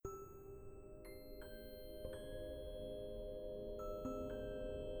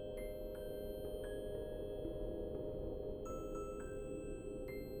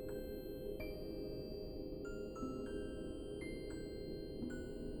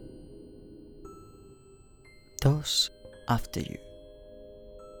Those after you.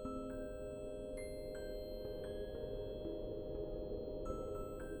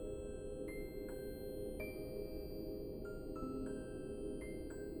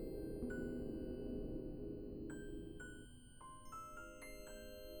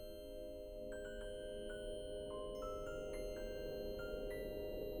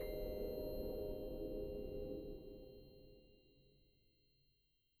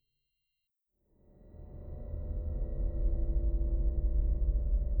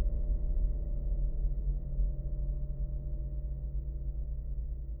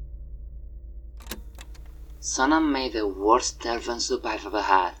 Sona made the worst elephant soup I've ever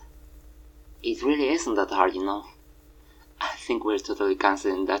had. It really isn't that hard, you know. I think we're totally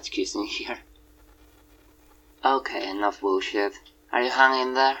canceling Dutch cuisine here. Okay, enough bullshit. Are you hanging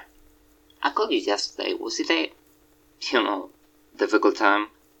in there? I called you yesterday. Was it a, difficult time?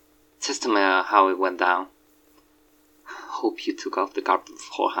 Just tell me how it went down. Hope you took off the carpet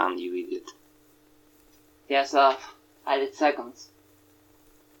beforehand, you idiot. Yes, I did seconds.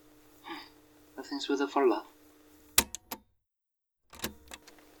 Nothing's with for love.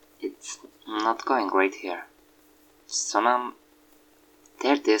 It's not going great here. Sona,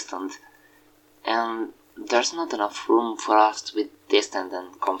 they're distant, and there's not enough room for us to be distant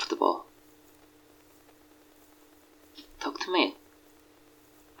and comfortable. Talk to me.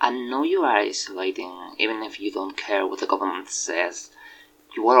 I know you are isolating, even if you don't care what the government says.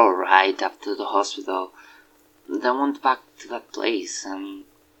 You were alright after the hospital, then went back to that place, and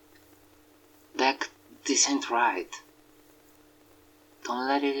Deck, this ain't right. Don't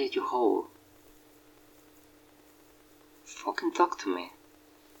let it eat you whole. Fucking talk to me.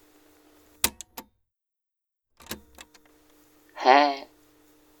 Hey,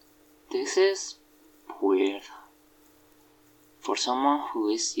 this is weird. For someone who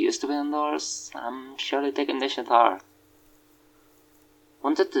is used to being indoors, I'm surely taking this shit hard.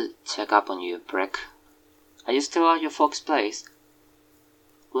 Wanted to check up on you, prick. Are you still at your folks' place?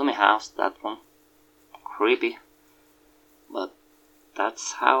 Gloomy house, that one. Creepy. But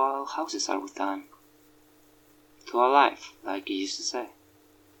that's how our houses are with time. To our life, like you used to say.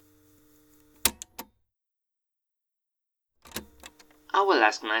 I will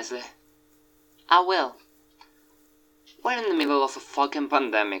ask nicely. I will. We're in the middle of a fucking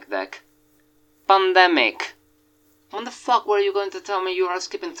pandemic, Deck. Pandemic! When the fuck were you going to tell me you are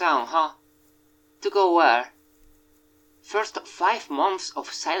skipping town, huh? To go where? First 5 months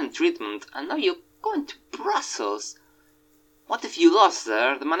of silent treatment, and now you're going to Brussels. What if you lost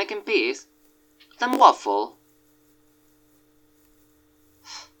there, the mannequin piece? Then waffle?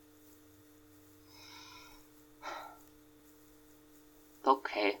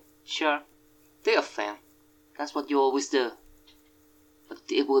 Okay, sure. Do your thing. That's what you always do. But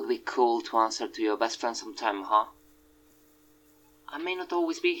it would be cool to answer to your best friend sometime, huh? I may not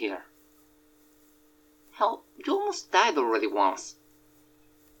always be here. Hell, you almost died already once.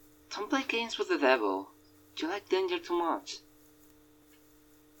 Don't play games with the devil. You like danger too much.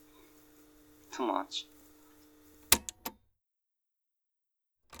 Too much.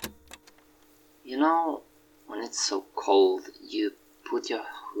 You know, when it's so cold, you put your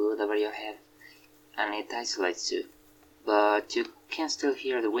hood over your head and it isolates you, but you can still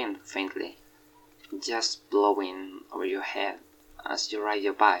hear the wind faintly, just blowing over your head as you ride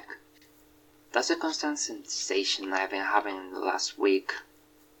your bike. That's a constant sensation I've been having in the last week.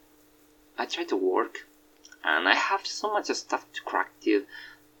 I try to work, and I have so much stuff to crack to,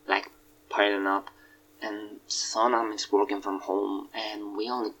 like piling up, and Sonam is working from home, and we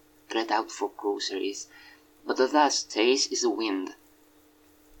only get out for groceries, but all that stays is the wind.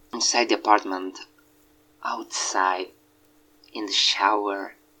 Inside the apartment, outside, in the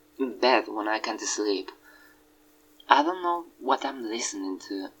shower, in bed when I can't sleep. I don't know what I'm listening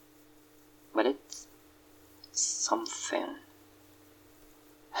to, but it's something.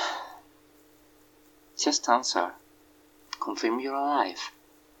 Just answer. Confirm you're alive.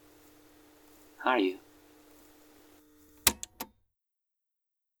 Are you?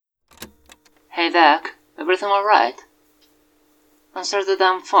 Hey Doc, everything alright? Answer the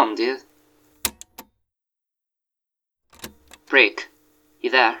damn phone, dude. Prick,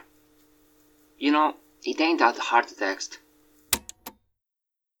 you there? You know, it ain't that hard to text.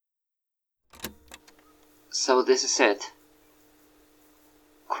 So this is it.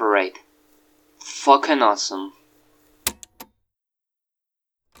 Great. Fucking awesome.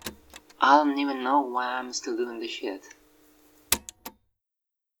 I don't even know why I'm still doing this shit.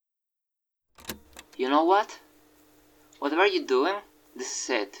 You know what? Whatever you're doing, this is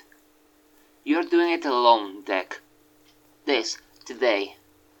it. You're doing it alone, Deck. This, today.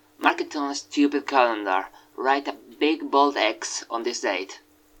 Mark it on a stupid calendar. Write a big bold X on this date.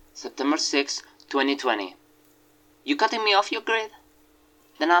 September 6, 2020. You cutting me off your grid?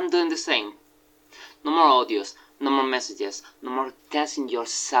 Then I'm doing the same. No more audios, no more messages, no more testing your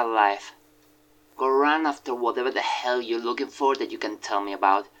sad life. Go run after whatever the hell you're looking for that you can tell me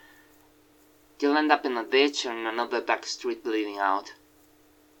about. You'll end up in a ditch or in another back street bleeding out.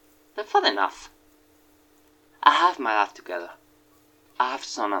 But fun enough. I have my life together. I have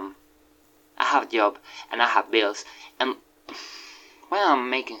Sonam. I have a job, and I have bills, and well, I'm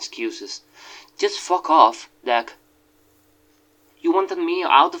making excuses. Just fuck off, Deck. You wanted me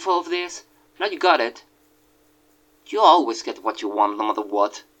out of all of this? Now you got it. You always get what you want, no matter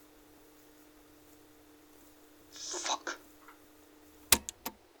what. Fuck.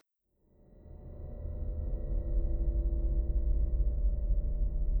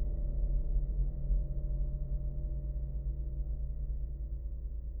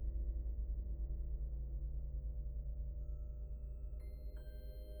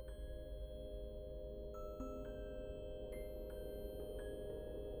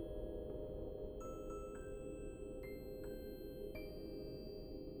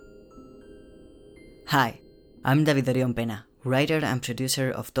 Hi, I'm David Orion Pena, writer and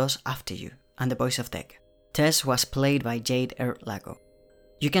producer of Dos After You and the voice of Deck. Tess was played by Jade Lago.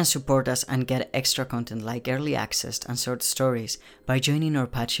 You can support us and get extra content like early access and short stories by joining our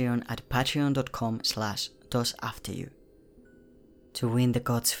Patreon at patreon.com/dosafteryou. To win the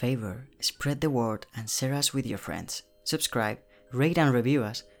God's favor, spread the word and share us with your friends. Subscribe, rate and review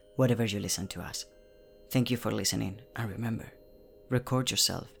us wherever you listen to us. Thank you for listening, and remember, record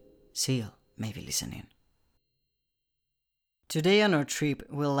yourself. Seal may be listening. Today on our trip,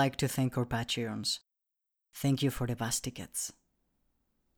 we'd like to thank our Patreons. Thank you for the bus tickets.